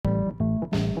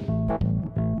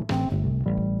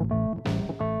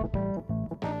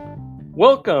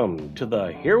Welcome to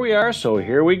the Here We Are, So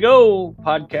Here We Go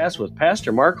podcast with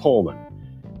Pastor Mark Holman,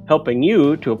 helping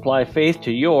you to apply faith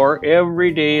to your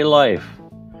everyday life.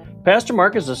 Pastor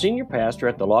Mark is a senior pastor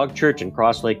at the Log Church in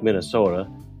Cross Lake, Minnesota,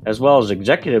 as well as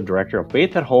executive director of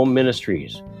Faith at Home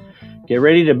Ministries. Get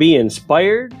ready to be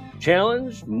inspired,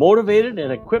 challenged, motivated,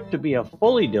 and equipped to be a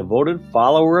fully devoted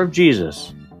follower of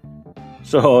Jesus.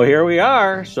 So here we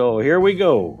are, so here we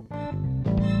go.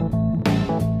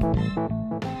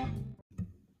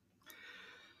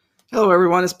 Hello,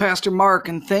 everyone. It's Pastor Mark,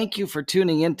 and thank you for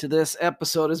tuning into this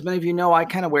episode. As many of you know, I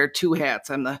kind of wear two hats.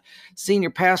 I'm the senior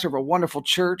pastor of a wonderful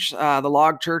church, the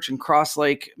Log Church in Cross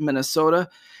Lake, Minnesota,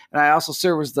 and I also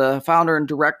serve as the founder and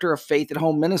director of Faith at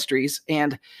Home Ministries.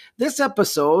 And this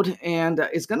episode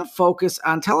is going to focus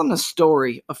on telling the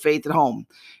story of Faith at Home,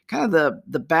 kind of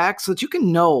the back, so that you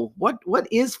can know what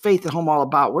is Faith at Home all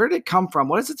about? Where did it come from?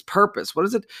 What is its purpose? What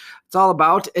is it's all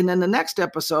about? And then the next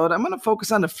episode, I'm going to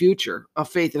focus on the future of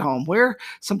Faith at Home, where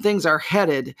some things are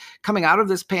headed coming out of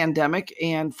this pandemic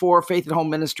and for Faith at Home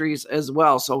Ministries as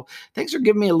well. So thanks for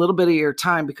giving me a little bit of your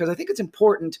time, because I think it's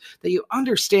important that you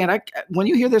understand. When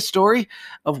you hear this story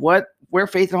of where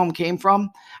Faith at Home came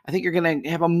from, I think you're going to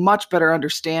have a much better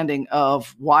understanding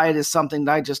of why it is something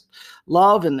that I just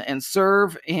love and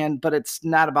serve, but it's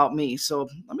not about me. So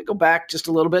let me go back just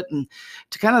a little bit and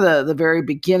to kind of the very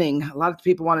beginning. A lot of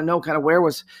people want to know kind of where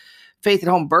was Faith at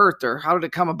Home birthed, or how did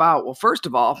it come about? Well, first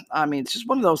of all, it's just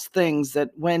one of those things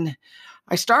that when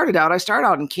I started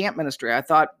out in camp ministry. I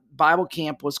thought Bible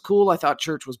camp was cool. I thought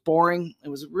church was boring. It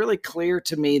was really clear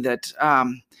to me that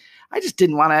I just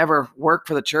didn't want to ever work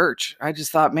for the church. I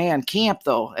just thought, man, camp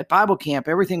though, at Bible camp,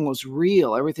 everything was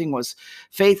real.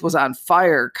 Faith was on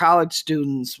fire. College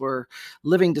students were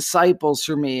living disciples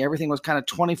for me. Everything was kind of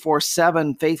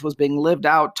 24/7. Faith was being lived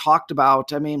out, talked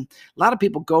about. A lot of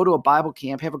people go to a Bible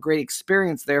camp, have a great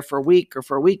experience there for a week or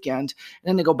for a weekend, and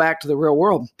then they go back to the real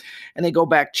world, and they go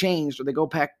back changed, or they go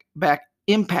back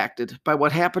impacted by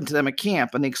what happened to them at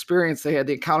camp and the experience they had,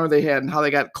 the encounter they had, and how they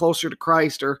got closer to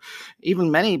Christ, or even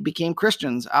many became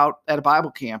Christians out at a Bible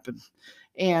camp.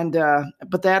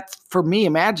 But that, for me,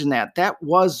 imagine that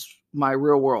was my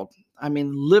real world.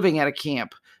 Living at a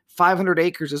camp, 500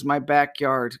 acres is my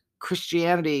backyard,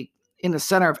 Christianity in the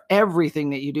center of everything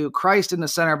that you do, Christ in the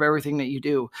center of everything that you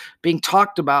do, being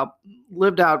talked about,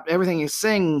 lived out, everything you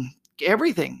sing,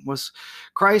 everything was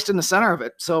Christ in the center of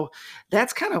it. So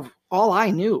that's kind of all I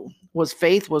knew, was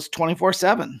faith was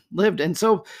 24/7 lived.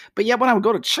 But yet when I would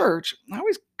go to church, I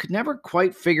always could never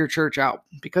quite figure church out,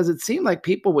 because it seemed like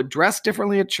people would dress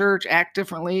differently at church, act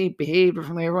differently, behave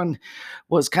differently. Everyone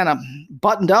was kind of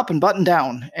buttoned up and buttoned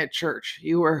down at church.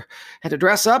 You had to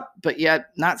dress up, but yet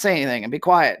not say anything and be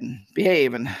quiet and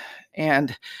behave.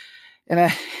 And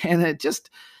it just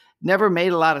never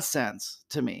made a lot of sense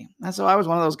to me. And so I was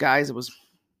one of those guys that was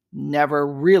never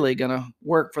really going to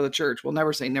work for the church. We'll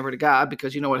never say never to God,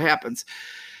 because you know what happens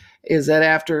is that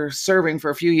after serving for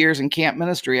a few years in camp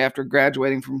ministry, after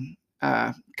graduating from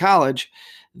college,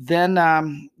 then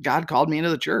God called me into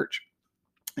the church.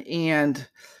 And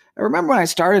I remember when I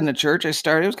started in the church, it was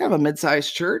kind of a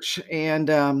mid-sized church, but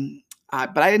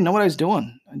I didn't know what I was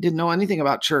doing. I didn't know anything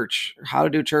about church or how to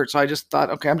do church. So I just thought,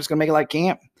 okay, I'm just going to make it like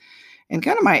camp. And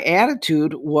kind of my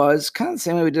attitude was kind of the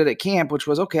same way we did at camp, which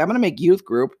was, okay, I'm going to make youth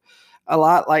group a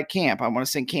lot like camp. I want to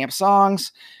sing camp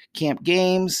songs, camp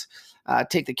games,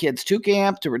 take the kids to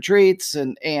camp, to retreats,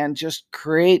 and just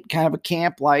create kind of a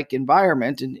camp-like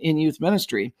environment in youth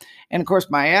ministry. And of course,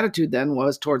 my attitude then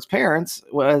was towards parents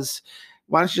was,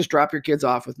 why don't you just drop your kids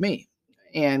off with me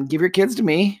and give your kids to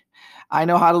me? I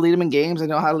know how to lead them in games. I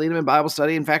know how to lead them in Bible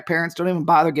study. In fact, parents don't even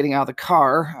bother getting out of the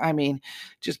car.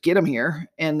 Just get them here,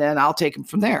 and then I'll take them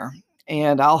from there.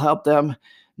 And I'll help them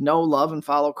know, love, and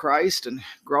follow Christ and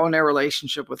grow in their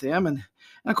relationship with Him. And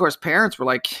of course, parents were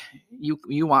like,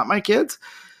 you want my kids?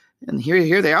 And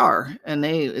here they are. And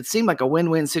it seemed like a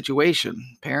win-win situation.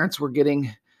 Parents were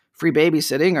getting free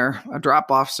babysitting or a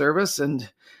drop-off service and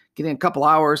getting a couple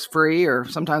hours free, or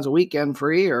sometimes a weekend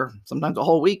free, or sometimes a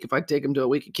whole week if I take them to a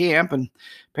week of camp. And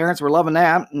parents were loving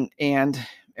that, and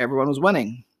everyone was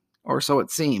winning, or so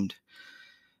it seemed.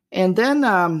 And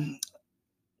then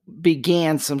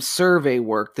began some survey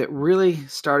work that really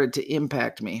started to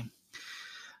impact me.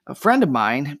 A friend of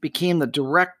mine became the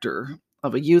director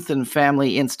of a youth and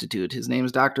family institute. His name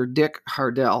is Dr. Dick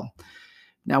Hardell.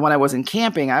 Now, when I was in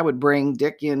camping, I would bring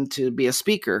Dick in to be a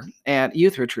speaker at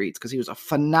youth retreats, because he was a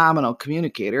phenomenal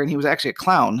communicator, and he was actually a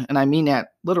clown. And I mean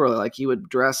that literally, like he would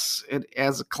dress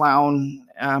as a clown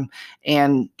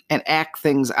and act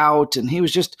things out. And he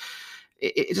was just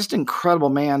an incredible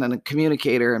man and a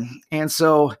communicator. And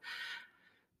so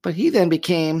But he then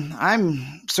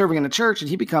I'm serving in a church, and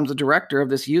he becomes a director of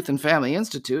this Youth and Family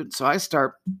Institute. So I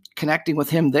start connecting with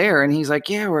him there, and he's like,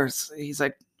 he's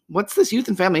like, what's this Youth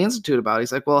and Family Institute about?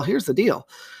 He's like, well, here's the deal.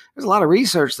 There's a lot of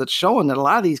research that's showing that a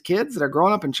lot of these kids that are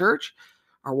growing up in church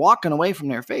are walking away from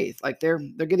their faith. Like they're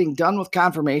getting done with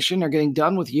confirmation, they're getting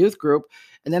done with youth group,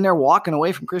 and then they're walking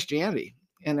away from Christianity,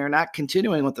 and they're not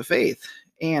continuing with the faith.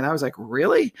 And I was like,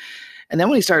 really? And then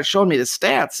when he started showing me the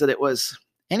stats, that it was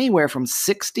anywhere from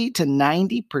 60 to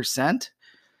 90%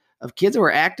 of kids who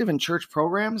are active in church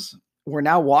programs were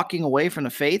now walking away from the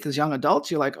faith as young adults.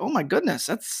 You're like, oh my goodness,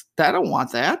 I don't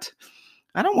want that.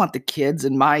 I don't want the kids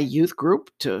in my youth group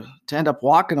to end up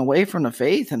walking away from the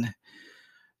faith.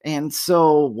 And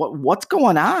so what's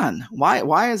going on?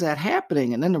 Why is that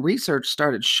happening? And then the research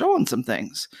started showing some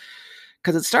things,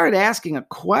 because it started asking a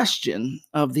question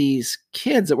of these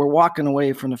kids that were walking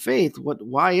away from the faith.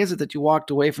 Why is it that you walked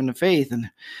away from the faith?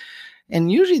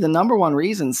 And usually the number one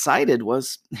reason cited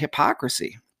was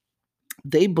hypocrisy.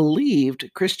 They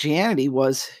believed Christianity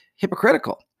was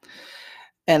hypocritical.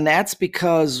 And that's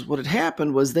because what had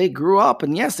happened was they grew up,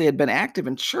 and yes, they had been active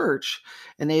in church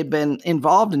and they had been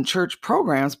involved in church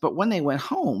programs, but when they went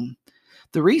home,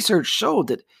 the research showed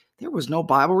that there was no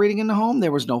Bible reading in the home.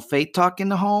 There was no faith talk in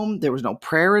the home. There was no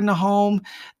prayer in the home.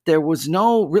 There was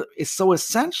so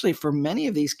essentially for many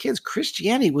of these kids,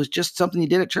 Christianity was just something you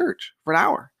did at church for an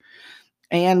hour.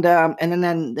 And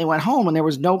then they went home, and there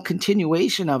was no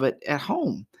continuation of it at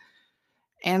home.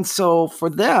 And so for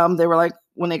them, they were like,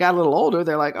 when they got a little older,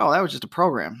 they're like, oh, that was just a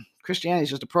program. Christianity is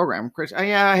just a program.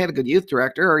 Yeah, I had a good youth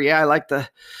director, or yeah, I liked the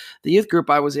youth group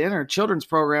I was in, or children's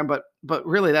program, but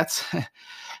really that's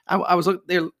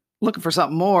they're looking for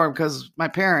something more, because my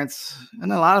parents,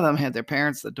 and a lot of them had their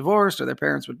parents that divorced, or their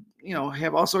parents would,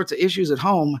 have all sorts of issues at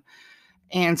home.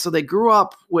 And so they grew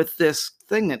up with this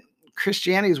thing that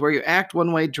Christianity is where you act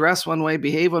one way, dress one way,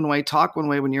 behave one way, talk one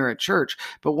way when you're at church.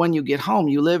 But when you get home,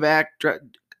 you act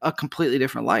a completely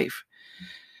different life.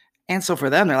 And so for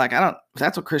them, they're like, if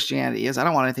that's what Christianity is, I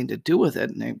don't want anything to do with it.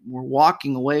 And they were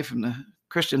walking away from the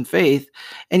Christian faith.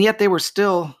 And yet they were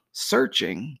still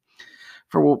searching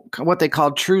for what they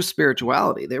called true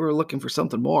spirituality. They were looking for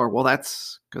something more. Well,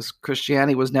 that's because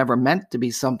Christianity was never meant to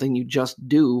be something you just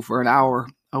do for an hour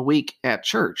a week at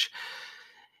church.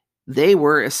 They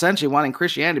were essentially wanting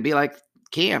Christianity to be like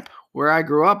camp, where I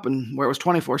grew up and where it was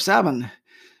 24/7,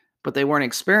 but they weren't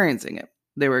experiencing it.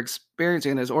 They were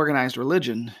experiencing it as organized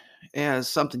religion, as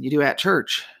something you do at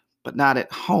church, but not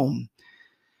at home.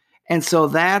 And so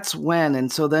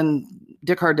then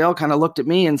Dick Hardell kind of looked at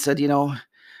me and said,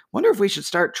 wonder if we should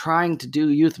start trying to do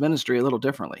youth ministry a little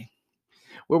differently,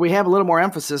 where we have a little more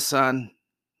emphasis on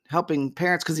helping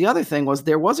parents. Because the other thing was,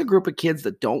 there was a group of kids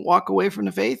that don't walk away from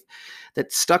the faith,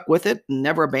 that stuck with it and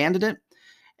never abandoned it.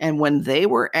 And when they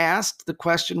were asked the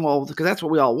question, well, because that's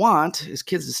what we all want, is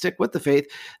kids to stick with the faith,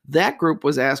 that group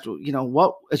was asked,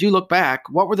 what, as you look back,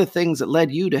 what were the things that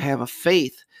led you to have a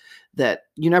faith that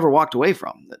you never walked away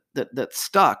from, that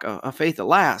stuck, a faith that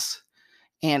lasts?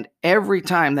 And every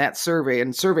time that survey,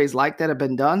 and surveys like that have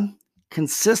been done,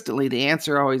 consistently the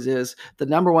answer always is the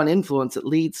number one influence that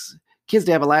leads kids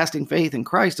to have a lasting faith in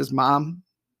Christ is mom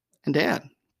and dad.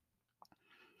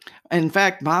 In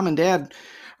fact, mom and dad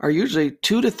are usually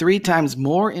 2 to 3 times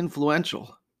more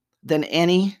influential than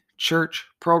any church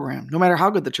program, no matter how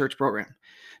good the church program,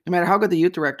 no matter how good the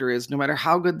youth director is, no matter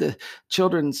how good the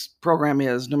children's program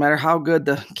is, no matter how good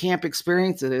the camp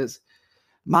experience it is.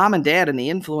 Mom and dad and the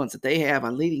influence that they have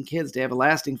on leading kids to have a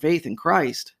lasting faith in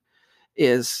Christ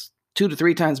is 2 to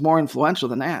 3 times more influential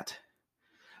than that.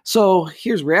 So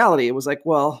here's reality. It was like,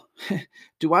 well,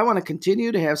 do I want to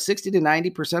continue to have 60 to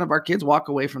 90% of our kids walk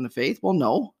away from the faith? Well,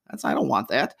 no, I don't want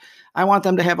that. I want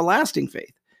them to have a lasting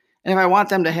faith. And if I want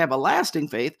them to have a lasting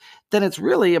faith, then it's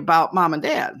really about mom and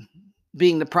dad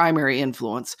being the primary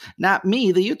influence, not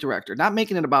me, the youth director, not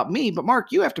making it about me. But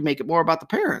Mark, you have to make it more about the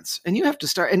parents, and you have to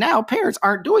start. And now parents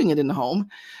aren't doing it in the home.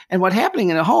 And what's happening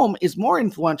in the home is more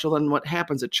influential than what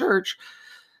happens at church.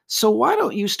 So why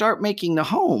don't you start making the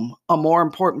home a more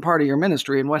important part of your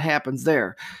ministry and what happens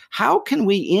there? How can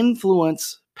we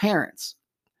influence parents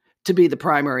to be the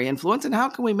primary influence? And how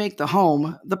can we make the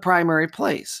home the primary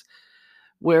place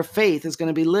where faith is going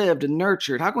to be lived and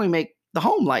nurtured? How can we make the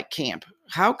home like camp?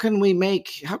 How can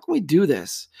we do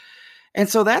this? And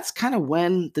so that's kind of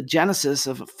when the genesis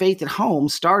of faith at home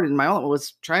started. My own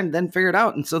was trying to then figure it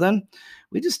out. And so then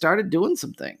we just started doing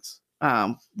some things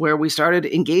where we started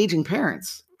engaging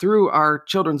parents through our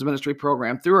children's ministry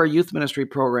program, through our youth ministry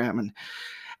program.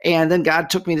 And then God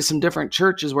took me to some different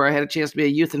churches where I had a chance to be a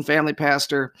youth and family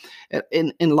pastor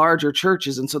in larger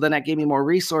churches. And so then that gave me more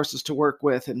resources to work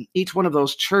with. And each one of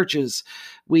those churches,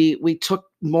 we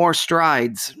took more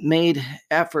strides, made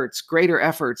efforts, greater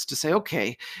efforts to say,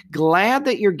 okay, glad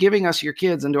that you're giving us your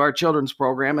kids into our children's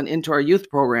program and into our youth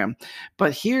program.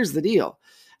 But here's the deal.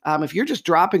 If you're just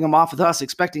dropping them off with us,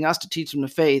 expecting us to teach them the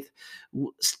faith,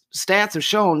 stats have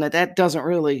shown that that doesn't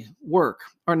really work,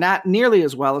 or not nearly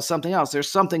as well as something else.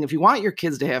 There's something, if you want your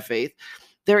kids to have faith,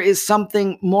 there is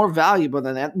something more valuable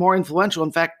than that, more influential.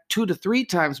 In fact, 2 to 3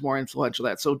 times more influential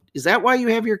than that. So is that why you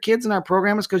have your kids in our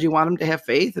program? Is because you want them to have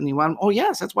faith and you want them? Oh,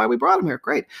 yes, that's why we brought them here.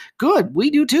 Great. Good. We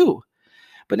do too.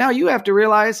 But now you have to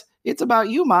realize it's about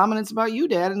you, Mom, and it's about you,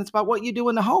 Dad, and it's about what you do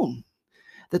in the home.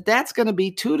 That's going to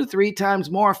be 2 to 3 times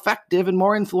more effective and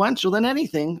more influential than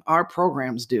anything our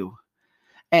programs do.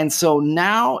 And so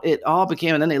now it all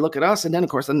became, and then they look at us, and then, of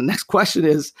course, then the next question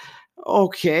is,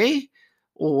 okay,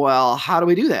 well, how do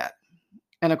we do that?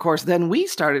 And, of course, then we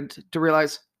started to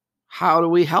realize, how do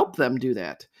we help them do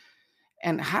that?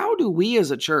 And how do we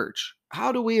as a church,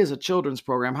 how do we as a children's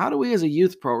program, how do we as a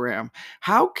youth program,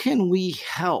 how can we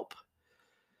help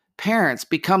parents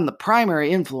become the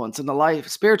primary influence in the life,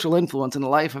 spiritual influence in the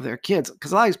life of their kids?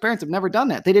 Because a lot of these parents have never done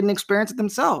that. They didn't experience it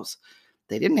themselves.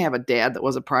 They didn't have a dad that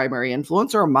was a primary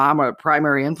influence or a mom or a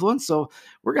primary influence. So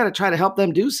we're going to try to help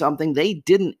them do something they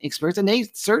didn't experience. And they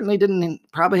certainly didn't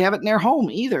probably have it in their home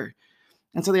either.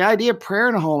 And so the idea of prayer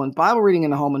in a home and Bible reading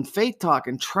in a home and faith talk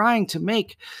and trying to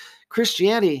make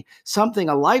Christianity something,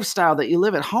 a lifestyle that you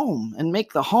live at home and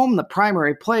make the home the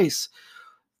primary place,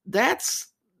 that's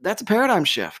a paradigm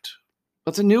shift.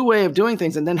 That's a new way of doing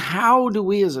things. And then how do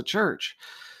we as a church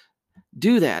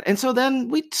do that? And so then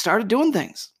we started doing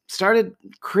things, started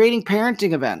creating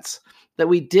parenting events that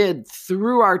we did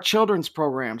through our children's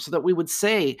program, so that we would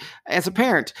say, as a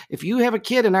parent, if you have a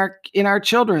kid in our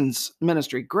children's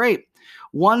ministry, great.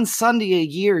 One Sunday a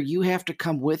year, you have to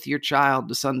come with your child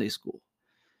to Sunday school.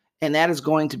 And that is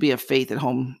going to be a faith at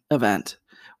home event,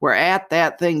 where at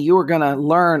that thing, you are going to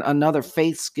learn another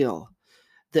faith skill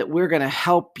that we're going to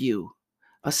help you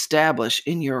establish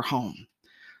in your home.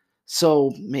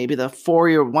 So maybe the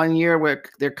 4-year, 1 year where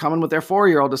they're coming with their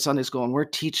 4-year-old to Sunday school, and we're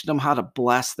teaching them how to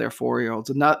bless their 4-year-olds.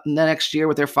 And the next year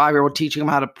with their 5-year-old, teaching them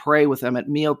how to pray with them at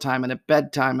mealtime and at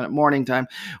bedtime and at morning time.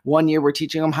 1 year, we're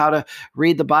teaching them how to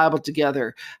read the Bible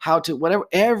together, how to whatever.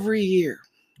 Every year,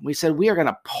 we said we are going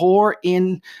to pour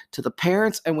in to the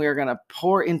parents and we are going to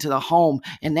pour into the home.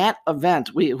 And that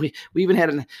event, we even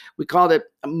had we called it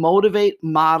Motivate,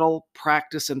 Model,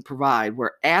 Practice, and Provide.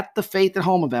 Where at the Faith at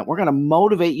Home event, we're going to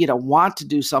motivate you to want to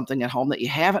do something at home that you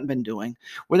haven't been doing.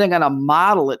 We're then going to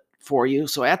model it for you.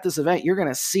 So at this event, you're going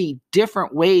to see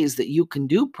different ways that you can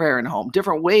do prayer in home,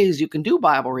 different ways you can do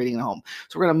Bible reading in home.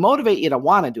 So we're going to motivate you to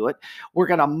want to do it. We're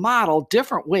going to model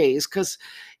different ways, because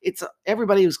it's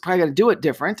everybody who's probably going to do it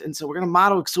different. And so we're going to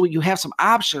model so you have some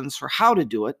options for how to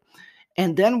do it.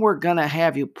 And then we're going to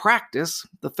have you practice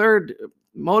the third,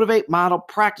 motivate, model,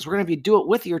 practice. We're going to have you do it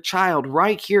with your child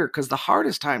right here, because the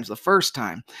hardest time is the first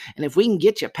time. And if we can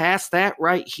get you past that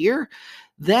right here,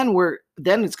 then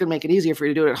it's going to make it easier for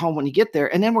you to do it at home when you get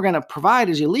there. And then we're going to provide,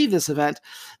 as you leave this event,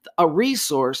 a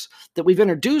resource that we've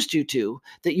introduced you to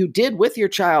that you did with your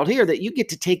child here, that you get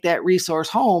to take that resource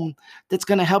home, that's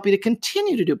going to help you to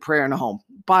continue to do prayer in the home,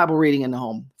 Bible reading in the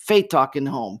home, faith talk in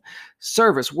the home,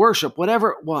 service, worship,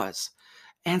 whatever it was.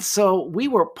 And so we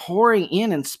were pouring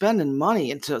in and spending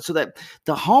money so that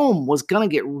the home was going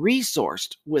to get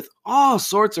resourced with all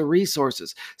sorts of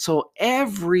resources. So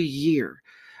every year,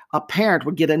 a parent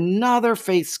would get another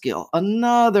faith skill,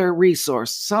 another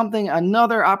resource,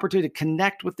 another opportunity to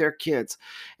connect with their kids.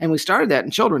 And we started that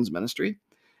in children's ministry,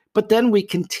 but then we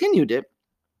continued it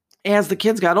as the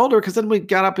kids got older, because then we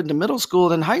got up into middle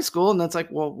school and high school, and it's like,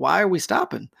 well, why are we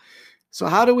stopping? So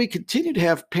how do we continue to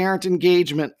have parent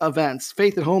engagement events,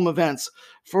 faith at home events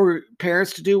for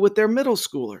parents to do with their middle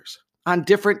schoolers on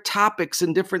different topics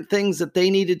and different things that they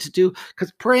needed to do?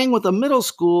 Because praying with a middle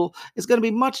school is going to be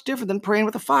much different than praying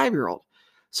with a 5-year-old.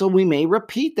 So we may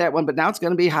repeat that one, but now it's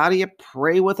going to be, how do you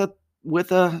pray with a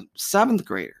 7th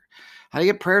grader? How do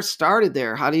you get prayer started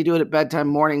there? How do you do it at bedtime,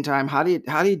 morning time? How do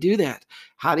you do that?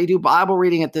 How do you do Bible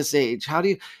reading at this age? How do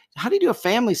you do a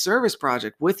family service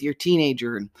project with your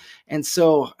teenager? And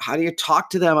so how do you talk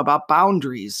to them about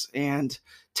boundaries and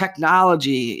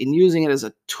technology and using it as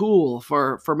a tool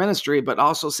for ministry, but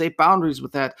also safe boundaries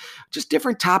with that? Just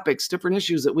different topics, different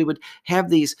issues that we would have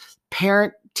these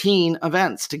parent-teen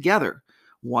events together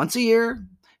once a year.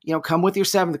 Come with your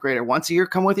 7th grader. Once a year,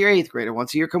 come with your 8th grader.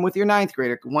 Once a year, come with your 9th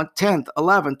grader. 10th,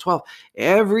 11th, 12th,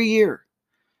 every year.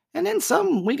 And then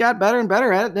some, we got better and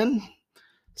better at it. Then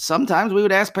sometimes we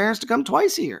would ask parents to come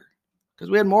twice a year because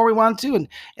we had more we wanted to.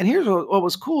 And here's what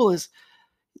was cool is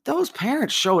those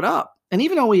parents showed up. And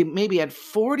even though we maybe had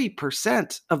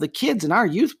 40% of the kids in our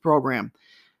youth program,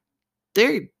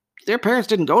 their parents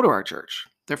didn't go to our church.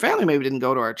 Their family maybe didn't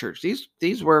go to our church.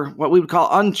 These were what we would call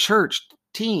unchurched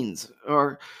teens,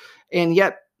 and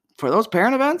yet for those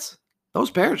parent events,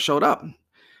 those parents showed up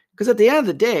because at the end of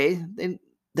the day,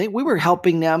 we were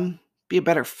helping them be a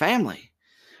better family.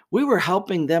 We were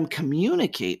helping them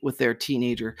communicate with their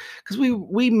teenager because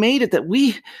we made it that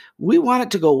we want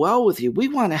it to go well with you. We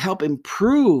want to help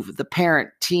improve the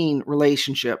parent-teen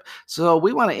relationship. So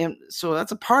so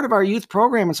that's a part of our youth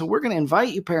program. And so we're going to invite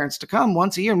you parents to come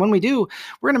once a year. And when we do,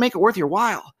 we're going to make it worth your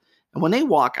while. And when they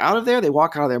walk out of there,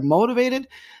 motivated.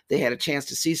 They had a chance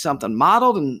to see something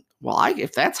modeled. And well,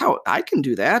 if that's how I can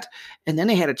do that. And then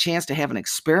they had a chance to have an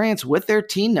experience with their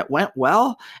teen that went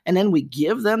well. And then we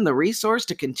give them the resource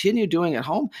to continue doing at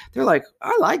home. They're like,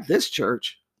 I like this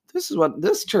church. This is what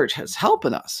this church has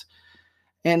helping us.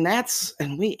 And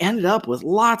we ended up with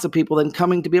lots of people then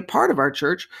coming to be a part of our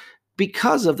church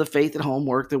because of the faith at home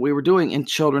work that we were doing in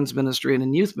children's ministry and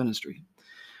in youth ministry.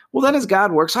 Well, then as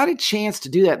God works, I had a chance to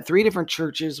do that in 3 different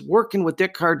churches, working with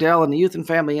Dick Cardell and the Youth and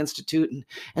Family Institute,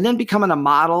 and then becoming a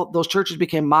model. Those churches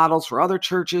became models for other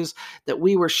churches that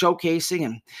we were showcasing.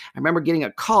 And I remember getting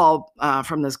a call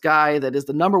from this guy that is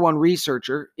the #1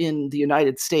 researcher in the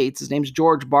United States. His name's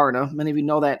George Barna. Many of you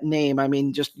know that name. I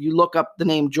mean, just you look up the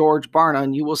name George Barna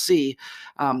and you will see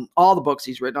all the books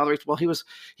he's written. Well, he was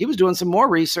doing some more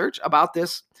research about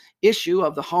this issue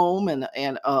of the home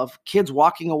and of kids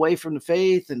walking away from the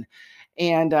faith,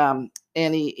 and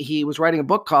he was writing a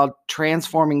book called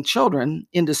Transforming Children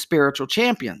into Spiritual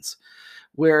Champions,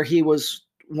 where he was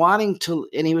wanting to,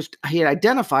 and he had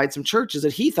identified some churches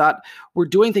that he thought were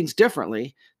doing things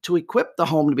differently to equip the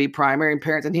home to be primary and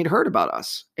parents, and he'd heard about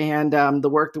us and the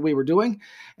work that we were doing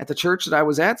at the church that I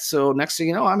was at. So next thing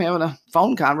you know, I'm having a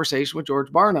phone conversation with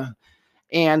George Barna.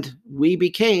 And we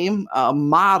became a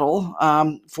model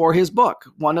for his book,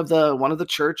 one of the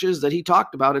churches that he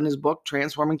talked about in his book,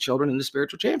 Transforming Children into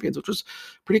Spiritual Champions, which was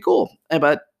pretty cool.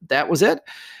 But that was it.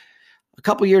 A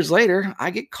couple years later, I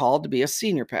get called to be a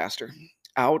senior pastor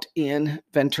out in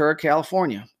Ventura,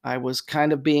 California. I was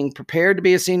kind of being prepared to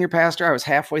be a senior pastor. I was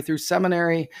halfway through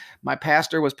seminary. My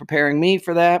pastor was preparing me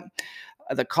for that.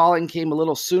 The calling came a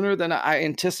little sooner than I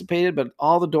anticipated, but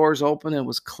all the doors opened and it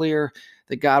was clear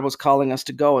that God was calling us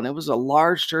to go. And it was a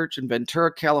large church in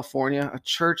Ventura, California, a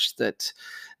church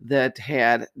that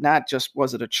had not just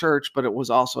was it a church, but it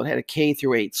had a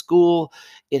K-8 school.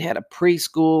 It had a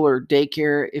preschool or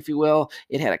daycare, if you will.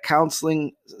 It had a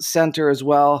counseling center as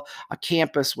well, a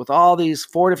campus with all these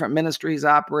 4 different ministries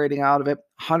operating out of it,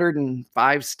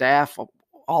 105 staff,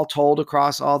 all told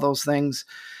across all those things.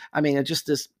 I mean, it's just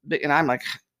this big, and I'm like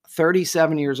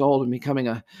 37 years old and becoming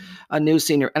a new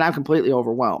senior, and I'm completely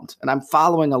overwhelmed. And I'm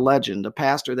following a legend, a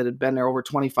pastor that had been there over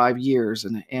 25 years.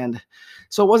 And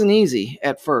so it wasn't easy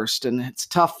at first. And it's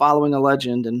tough following a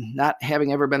legend and not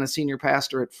having ever been a senior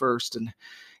pastor at first.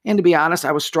 And to be honest,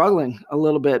 I was struggling a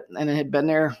little bit, and it had been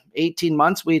there 18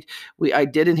 months. I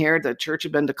did inherit that church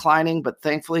had been declining, but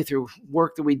thankfully through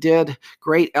work that we did,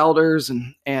 great elders,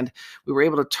 and we were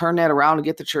able to turn that around and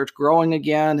get the church growing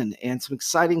again, and some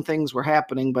exciting things were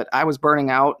happening, but I was burning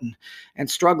out and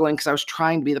struggling because I was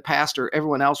trying to be the pastor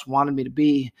everyone else wanted me to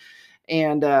be.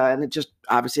 And it just,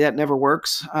 obviously that never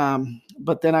works.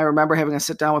 But then I remember having a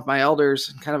sit down with my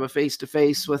elders, kind of a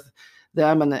face-to-face with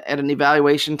them and at an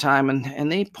evaluation time. And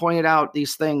they pointed out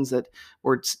these things that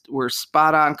were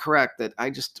spot on correct, that I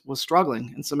just was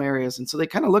struggling in some areas. And so they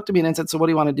kind of looked at me and said, so what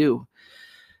do you want to do?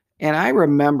 And I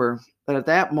remember that at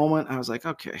that moment, I was like,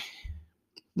 okay,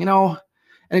 and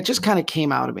it just kind of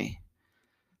came out of me.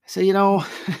 I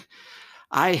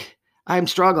said, I'm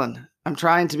struggling. I'm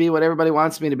trying to be what everybody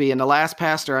wants me to be. And the last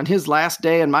pastor, on his last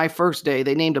day and my first day,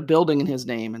 they named a building in his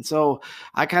name. And so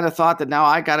I kind of thought that now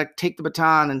I got to take the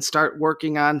baton and start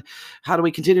working on how do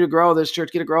we continue to grow this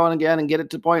church, get it growing again and get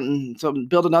it to the point. And so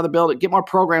build another building, get more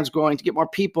programs going to get more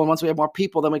people. And once we have more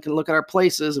people, then we can look at our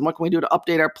places and what can we do to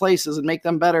update our places and make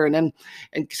them better. And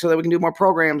so that we can do more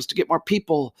programs to get more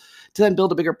people to then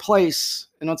build a bigger place.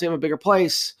 And once we have a bigger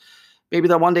place, maybe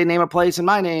they'll one day name a place in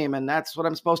my name. And that's what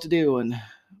I'm supposed to do.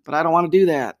 But I don't want to do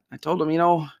that. I told him,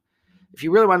 if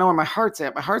you really want to know where my heart's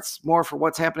at, my heart's more for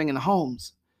what's happening in the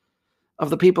homes of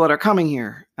the people that are coming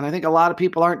here. And I think a lot of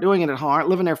people aren't doing it at home, aren't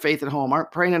living their faith at home,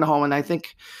 aren't praying at home. And I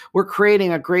think we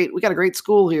got a great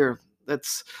school here.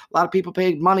 That's a lot of people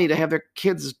paying money to have their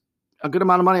kids a good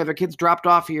amount of money if their kids dropped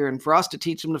off here, and for us to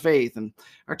teach them the faith. And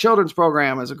our children's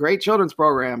program is a great children's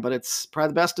program, but it's probably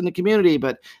the best in the community,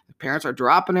 but parents are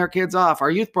dropping their kids off.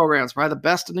 Our youth program is probably the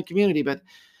best in the community, but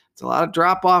it's a lot of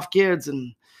drop-off kids,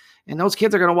 and those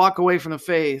kids are going to walk away from the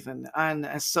faith. And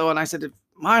I said,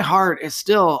 my heart has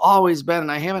still always been,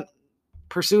 and I haven't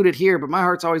pursued it here, but my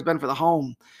heart's always been for the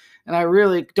home. And I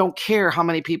really don't care how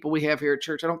many people we have here at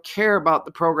church. I don't care about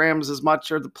the programs as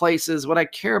much or the places. What I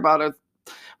care about are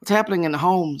what's happening in the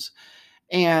homes.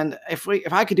 And if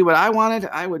I could do what I wanted,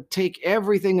 I would take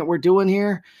everything that we're doing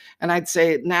here and I'd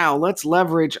say, now let's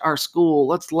leverage our school.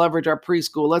 Let's leverage our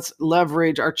preschool. Let's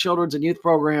leverage our children's and youth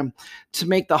program to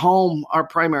make the home our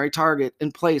primary target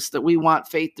and place that we want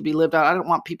faith to be lived out. I don't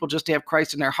want people just to have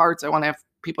Christ in their hearts. I want to have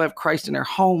people have Christ in their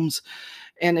homes.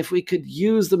 And if we could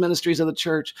use the ministries of the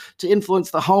church to influence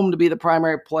the home to be the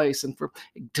primary place, and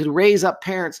to raise up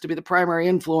parents to be the primary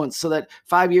influence, so that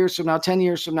 5 years from now, 10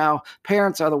 years from now,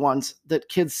 parents are the ones that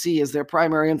kids see as their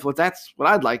primary influence. That's what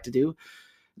I'd like to do.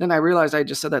 Then I realized I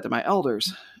just said that to my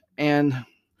elders, and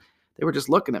they were just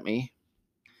looking at me.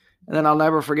 And then I'll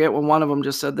never forget when one of them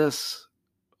just said this.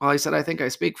 Well, he said, I think I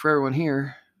speak for everyone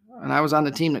here, and I was on the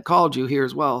team that called you here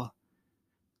as well.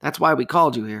 That's why we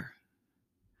called you here.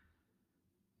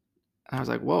 I was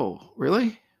like, whoa,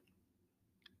 really?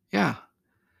 Yeah.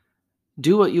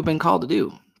 Do what you've been called to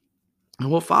do, and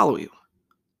we'll follow you.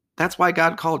 That's why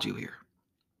God called you here.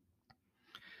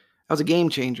 That was a game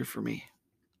changer for me.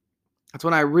 That's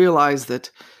when I realized that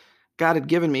God had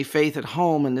given me faith at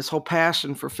home, and this whole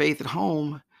passion for faith at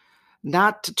home,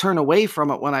 not to turn away from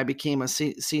it when I became a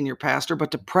senior pastor,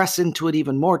 but to press into it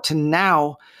even more, to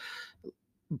now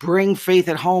bring faith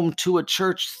at home to a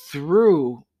church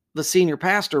through the senior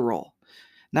pastor role.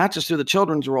 Not just through the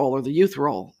children's role or the youth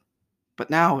role, but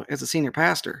now as a senior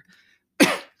pastor.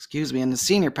 Excuse me. And the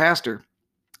senior pastor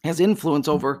has influence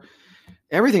over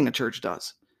everything the church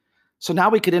does. So now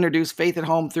we could introduce faith at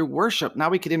home through worship. Now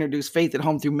we could introduce faith at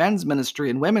home through men's ministry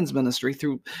and women's ministry,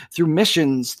 through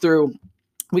missions,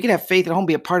 we could have faith at home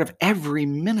be a part of every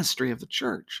ministry of the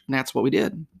church. And that's what we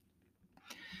did. And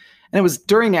it was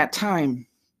during that time.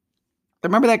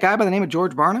 Remember that guy by the name of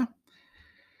George Barna?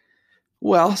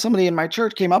 Well, somebody in my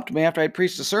church came up to me after I'd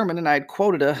preached a sermon, and I'd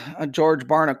quoted a George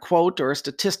Barna quote or a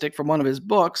statistic from one of his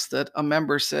books that a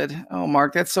member said, "Oh,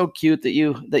 Mark, that's so cute that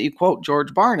you quote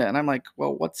George Barna." And I'm like,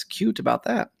 well, what's cute about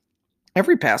that?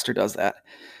 Every pastor does that.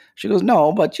 She goes,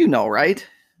 no, but you know, right?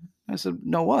 I said,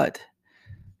 no, what?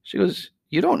 She goes,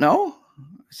 you don't know?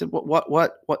 I said,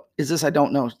 what is this I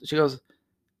don't know? She goes,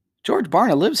 George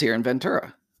Barna lives here in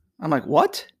Ventura. I'm like,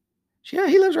 what? Yeah,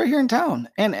 he lives right here in town.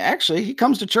 And actually, he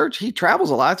comes to church. He travels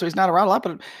a lot, so he's not around a lot.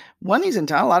 But when he's in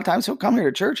town, a lot of times he'll come here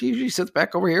to church. He usually sits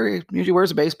back over here. He usually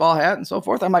wears a baseball hat and so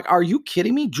forth. I'm like, are you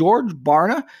kidding me? George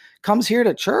Barna comes here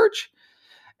to church?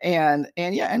 And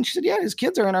she said, yeah, his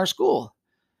kids are in our school.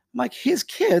 I'm like, his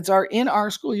kids are in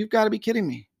our school? You've got to be kidding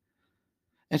me.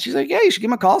 And she's like, yeah, you should give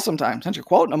him a call sometime since you're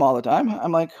quoting him all the time.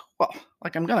 I'm like, well,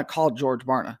 I'm going to call George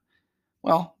Barna.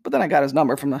 Well, but then I got his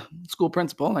number from the school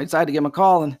principal, and I decided to give him a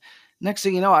call. And next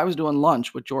thing you know, I was doing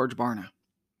lunch with George Barna.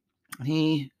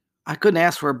 And I couldn't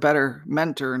ask for a better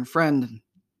mentor and friend.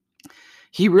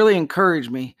 He really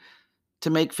encouraged me to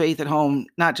make faith at home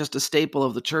not just a staple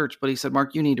of the church, but he said,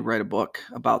 Mark, you need to write a book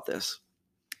about this.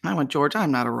 And I went, George,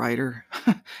 I'm not a writer.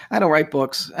 I don't write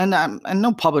books. And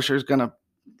no publisher's going to,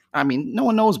 no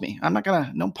one knows me.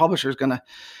 No publisher's going to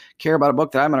care about a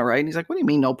book that I'm going to write. And he's like, what do you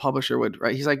mean no publisher would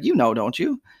write? He's like, you know, don't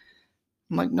you?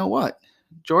 I'm like, no, what?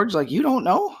 George's like, you don't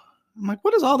know? I'm like,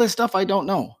 what is all this stuff I don't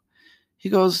know? He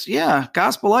goes, yeah,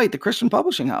 Gospel Light, the Christian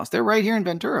publishing house. They're right here in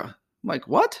Ventura. I'm like,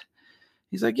 what?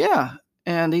 He's like, yeah.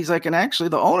 And he's like, and actually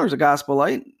the owners of Gospel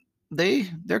Light,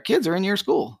 their kids are in your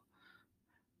school.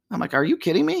 I'm like, are you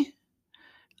kidding me?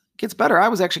 It gets better. I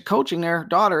was actually coaching their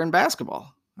daughter in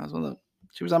basketball.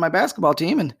 She was on my basketball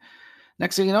team. And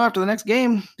next thing you know, after the next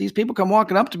game, these people come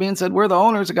walking up to me and said, we're the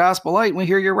owners of Gospel Light, and we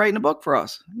hear you're writing a book for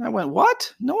us. And I went,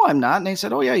 what? No, I'm not. And they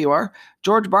said, oh, yeah, you are.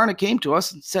 George Barna came to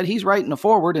us and said he's writing a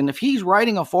foreword. And if he's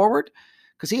writing a foreword,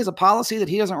 because he has a policy that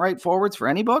he doesn't write forewords for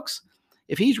any books,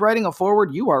 if he's writing a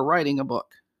foreword, you are writing a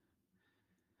book.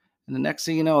 And the next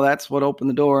thing you know, that's what opened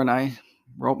the door, and I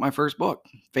wrote my first book,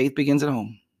 Faith Begins at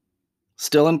Home.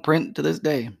 Still in print to this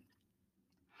day.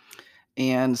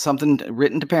 And something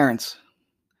written to parents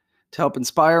to help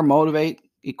inspire, motivate,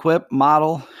 equip,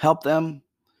 model, help them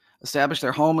establish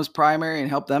their home as primary and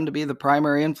help them to be the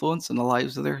primary influence in the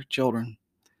lives of their children.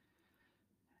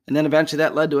 And then eventually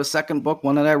that led to a second book,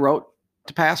 one that I wrote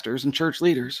to pastors and church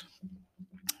leaders,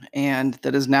 and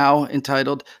that is now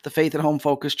entitled The Faith at Home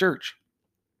Focused Church.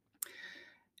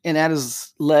 And that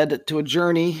has led to a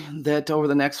journey that over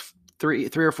the next three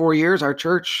or 4 years, our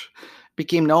church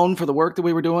became known for the work that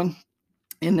we were doing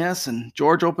in this. And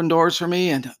George opened doors for me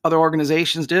and other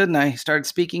organizations did. And I started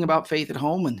speaking about faith at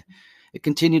home, and it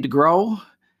continued to grow.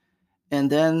 And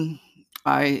then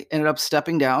I ended up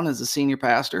stepping down as a senior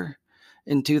pastor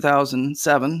in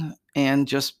 2007 and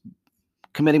just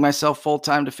committing myself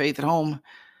full-time to Faith at Home,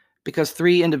 because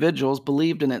 3 individuals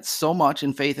believed in it so much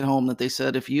in Faith at Home that they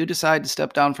said, if you decide to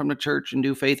step down from the church and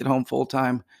do Faith at Home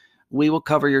full-time, we will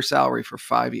cover your salary for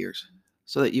 5 years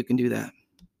so that you can do that.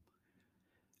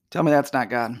 Tell me that's not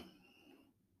God.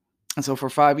 And so for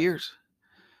 5 years,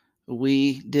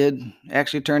 we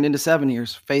actually turned into 7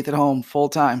 years, Faith at Home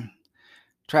full-time,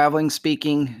 traveling,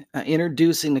 speaking,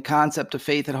 introducing the concept of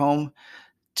Faith at Home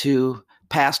to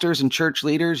pastors and church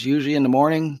leaders, usually in the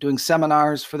morning, doing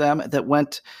seminars for them that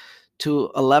went to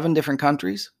 11 different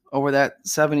countries. Over that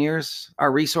 7 years,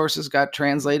 our resources got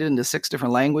translated into 6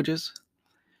 different languages.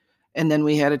 And then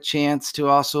we had a chance to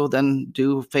also then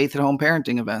do Faith at Home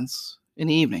parenting events in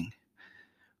the evening,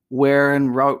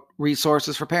 and wrote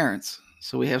resources for parents.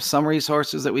 So we have some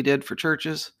resources that we did for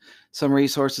churches, some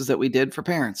resources that we did for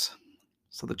parents.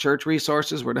 So the church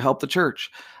resources were to help the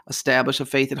church establish a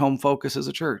Faith at Home focus as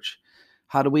a church.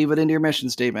 How to weave it into your mission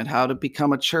statement, how to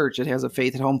become a church that has a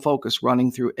Faith at Home focus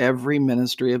running through every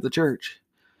ministry of the church.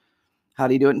 How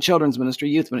do you do it in children's ministry,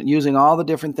 youth ministry, using all the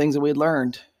different things that we'd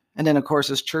learned. And then, of course,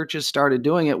 as churches started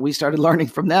doing it, we started learning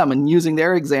from them and using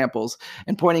their examples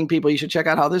and pointing people, you should check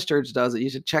out how this church does it. You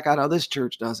should check out how this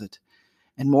church does it.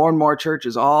 And more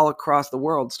churches all across the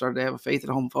world started to have a Faith at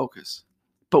Home focus.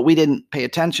 But we didn't pay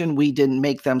attention. We didn't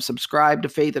make them subscribe to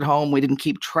Faith at Home. We didn't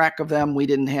keep track of them. We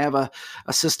didn't have a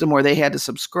system where they had to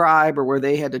subscribe or where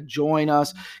they had to join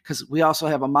us, because we also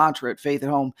have a mantra at Faith at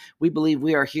Home. We believe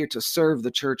we are here to serve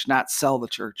the church, not sell the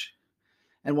church.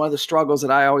 And one of the struggles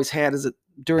that I always had is that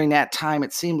during that time,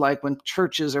 it seemed like when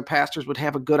churches or pastors would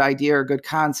have a good idea or a good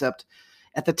concept,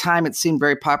 at the time it seemed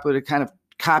very popular to kind of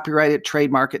copyright it,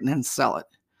 trademark it, and then sell it,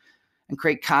 and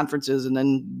create conferences and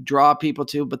then draw people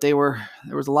to, but there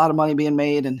was a lot of money being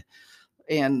made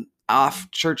and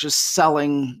off churches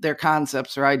selling their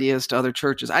concepts or ideas to other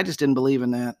churches. I just didn't believe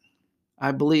in that.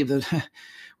 I believe that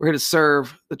we're here to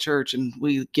serve the church and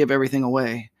we give everything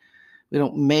away. We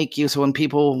don't make you. So when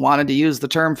people wanted to use the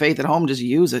term Faith at Home, just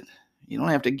use it. You don't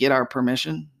have to get our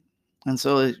permission. And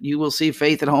so you will see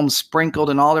Faith at Home sprinkled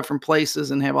in all different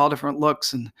places and have all different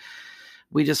looks. And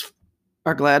we just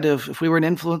are glad to, if we were an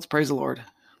influence, praise the Lord.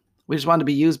 We just wanted to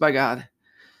be used by God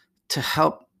to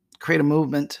help create a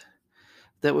movement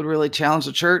that would really challenge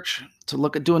the church to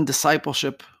look at doing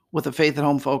discipleship with a Faith at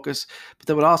Home focus, but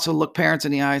that would also look parents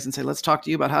in the eyes and say, let's talk to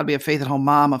you about how to be a Faith at Home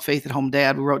mom, a Faith at Home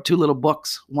dad. We wrote 2 little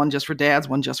books, one just for dads,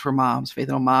 one just for moms, Faith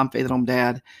at Home mom, Faith at Home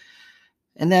dad.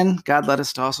 And then God led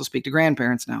us to also speak to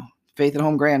grandparents now, Faith at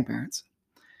Home grandparents,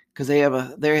 because they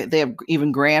have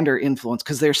even grander influence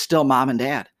because they're still mom and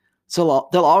dad. So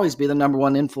they'll always be the number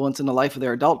one influence in the life of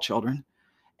their adult children.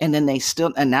 And then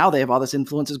now they have all this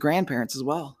influence as grandparents as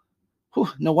well. Whew,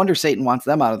 no wonder Satan wants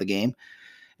them out of the game.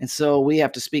 And so we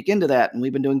have to speak into that. And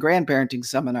we've been doing grandparenting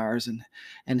seminars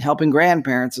and helping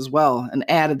grandparents as well, and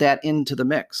added that into the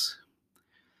mix.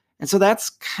 And so that's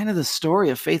kind of the story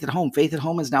of Faith at Home. Faith at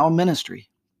Home is now a ministry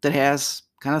that has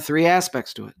kind of 3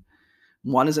 aspects to it.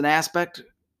 One is an aspect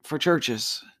for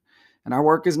churches, and our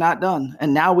work is not done.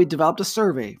 And now we developed a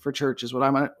survey for churches, which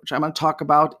I'm going to talk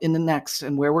about in the next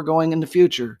and where we're going in the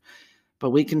future.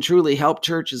 But we can truly help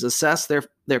churches assess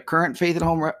their current Faith at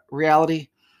Home reality,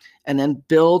 and then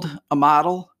build a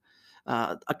model,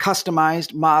 a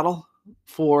customized model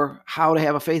for how to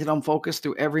have a Faith at Home focus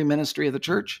through every ministry of the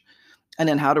church, and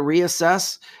then how to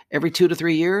reassess every 2 to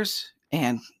 3 years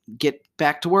and get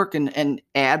back to work and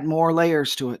add more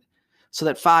layers to it, so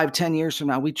that 5-10 years from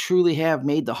now, we truly have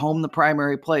made the home the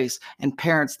primary place and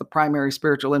parents the primary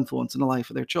spiritual influence in the life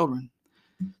of their children.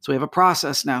 So we have a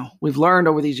process now. We've learned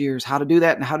over these years how to do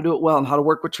that and how to do it well and how to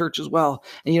work with church as well.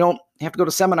 And you don't have to go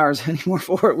to seminars anymore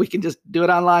for it. We can just do it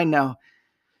online now.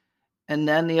 And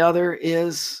then the other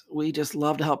is we just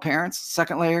love to help parents,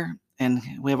 second layer. And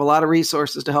we have a lot of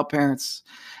resources to help parents.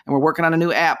 And we're working on a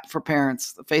new app for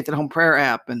parents, the Faith at Home prayer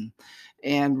app,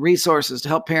 and resources to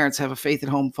help parents have a Faith at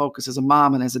Home focus as a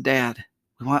mom and as a dad.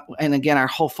 And again, our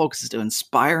whole focus is to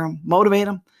inspire them, motivate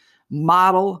them,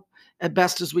 model as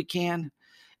best as we can,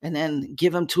 and then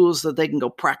give them tools so that they can go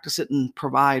practice it and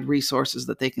provide resources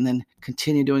that they can then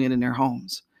continue doing it in their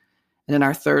homes. And then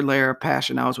our third layer of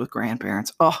passion now is with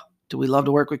grandparents. Oh, do we love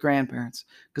to work with grandparents?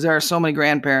 Because there are so many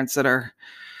grandparents that are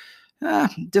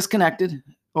disconnected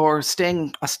or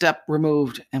staying a step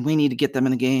removed, and we need to get them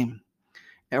in the game.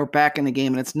 are back in the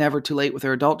game, and it's never too late with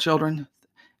their adult children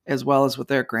as well as with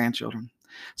their grandchildren.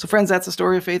 So friends, that's the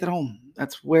story of Faith at Home.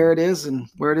 That's where it is and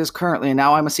where it is currently. And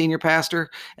now I'm a senior pastor,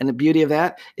 and the beauty of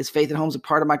that is Faith at Home is a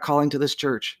part of my calling to this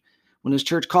church. When this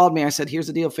church called me, I said, here's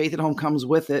the deal, Faith at Home comes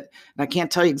with it. And I can't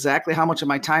tell you exactly how much of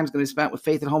my time is going to be spent with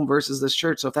Faith at Home versus this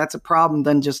church. So if that's a problem,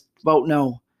 then just vote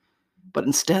no. But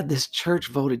instead, this church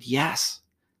voted yes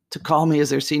to call me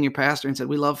as their senior pastor and said,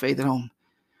 we love Faith at Home.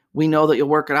 We know that you'll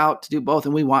work it out to do both,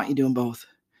 and we want you doing both.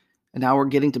 And now we're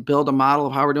getting to build a model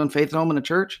of how we're doing Faith at Home in the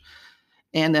church,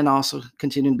 and then also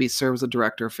continuing to serve as the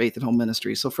director of Faith at Home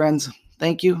Ministry. So friends,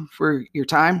 thank you for your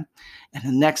time. And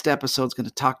the next episode is going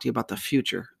to talk to you about the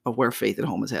future of where Faith at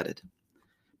Home is headed.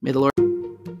 May the Lord.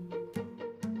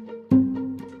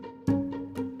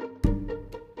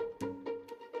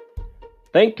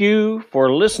 Thank you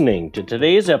for listening to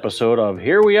today's episode of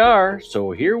Here We Are,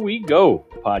 So Here We Go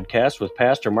podcast with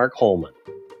Pastor Mark Holman.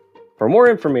 For more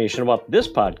information about this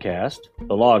podcast,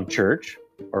 The Log Church,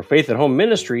 or Faith at Home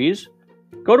Ministries,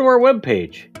 go to our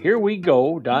webpage,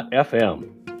 herewego.fm.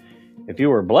 If you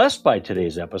were blessed by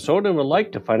today's episode and would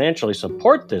like to financially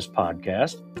support this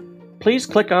podcast, please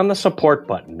click on the support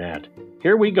button at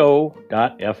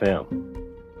herewego.fm.